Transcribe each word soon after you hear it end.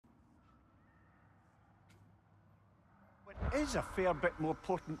is a fair bit more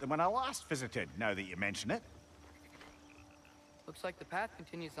potent than when I last visited, now that you mention it. Looks like the path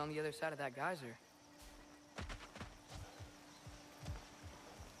continues on the other side of that geyser.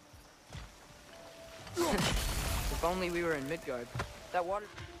 If only we were in Midgard. That water...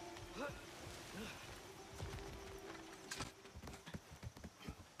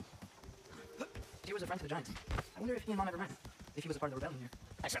 He was a friend to the Giants. I wonder if he and Mom ever met. If he was a part of the rebellion here.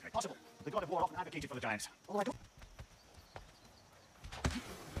 That's certainly possible. The god of war often advocated for the Giants. Although I don't...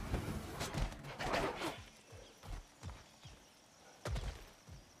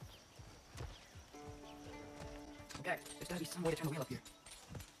 Okay, there's gotta be some way to turn the wheel up here.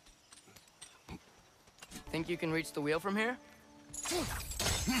 Think you can reach the wheel from here?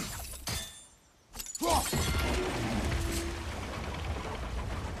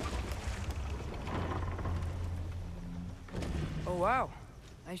 Oh wow,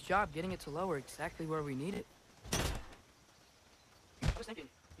 nice job getting it to lower exactly where we need it. I was thinking,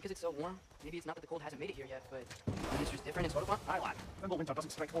 because it's so warm, maybe it's not that the cold hasn't made it here yet, but maybe it's just different in Swordfront? Aye, lad. Thimble winter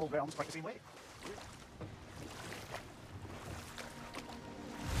doesn't strike all realms quite the same way.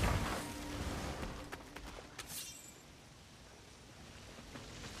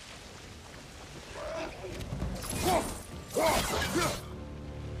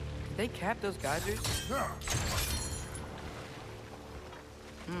 Did they cap those geysers?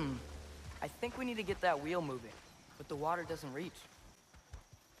 I think we need to get that wheel moving, but the water doesn't reach.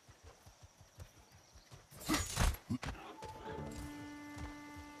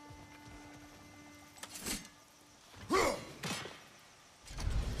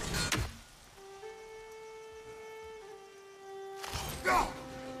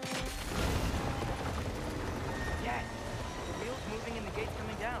 Yes! The wheel's moving and the gate's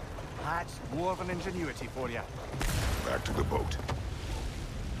coming down. That's more of an ingenuity for you. Back to the boat.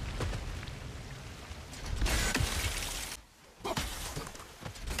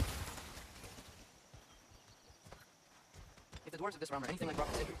 If the dwarves of this realm are anything like Rock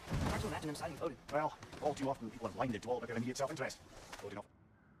and Cinder, it's hard to imagine them siding with Odin. Well, all too often people are blinded to all but their immediate self-interest. Odin off.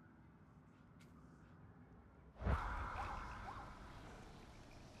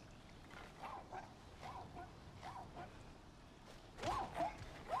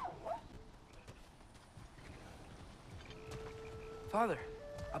 Father,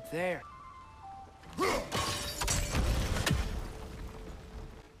 up there.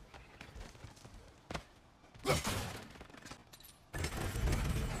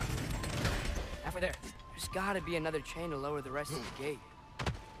 Halfway there. There's gotta be another chain to lower the rest of the gate.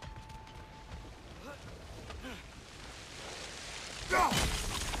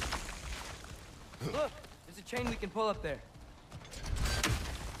 Look, there's a chain we can pull up there.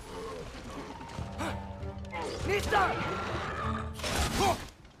 Nista!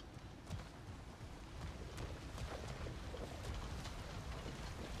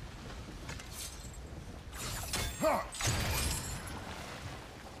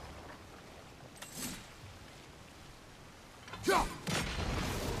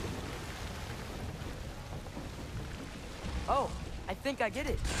 Oh, I think I get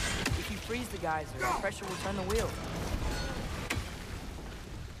it. If you freeze the geyser, the pressure will turn the wheel.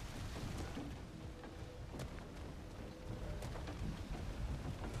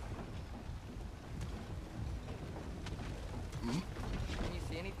 Can you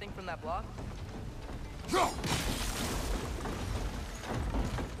see anything from that block?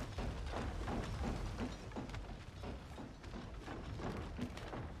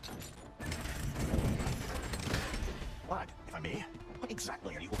 Lad, if I may, what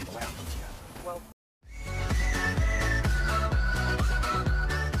exactly are you hoping to learn from here? Well,